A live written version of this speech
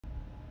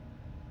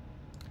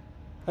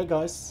Hi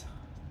guys,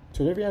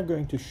 today we are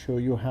going to show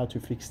you how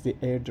to fix the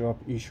airdrop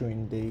issue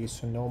in the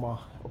Sonoma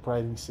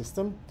operating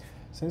system.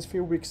 Since a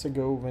few weeks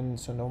ago when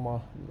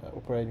Sonoma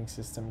operating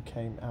system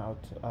came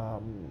out,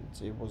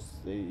 it was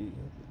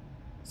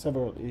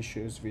several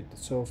issues with the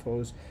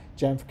Sophos,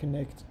 Jamf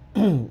Connect.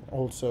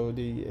 Also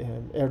the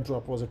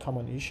airdrop was a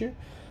common issue.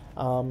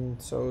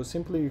 So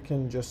simply you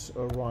can just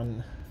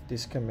run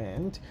this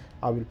command.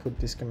 I will put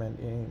this command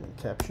in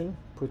caption,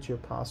 put your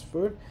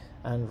password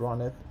and run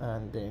it,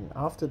 and then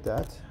after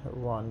that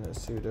run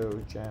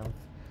sudo jamf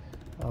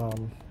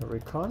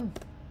recon,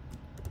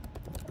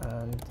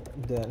 and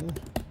then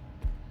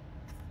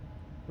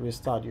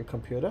restart your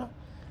computer,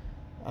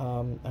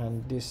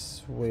 and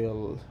this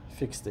will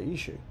fix the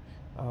issue.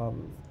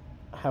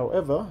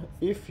 However,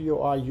 if you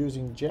are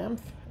using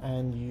Jamf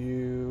and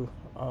you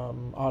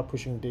are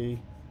pushing the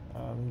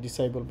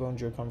disable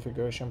Bonjour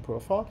configuration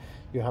profile,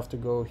 you have to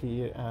go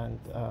here and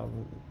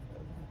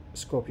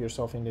scope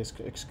yourself in this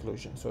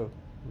exclusion. So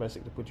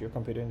basically put your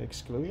computer in the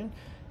exclusion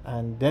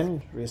and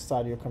then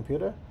restart your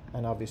computer,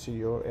 and obviously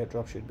your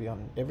airdrop should be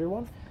on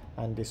everyone,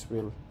 and this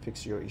will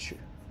fix your issue.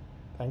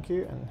 Thank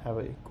you and have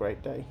a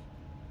great day.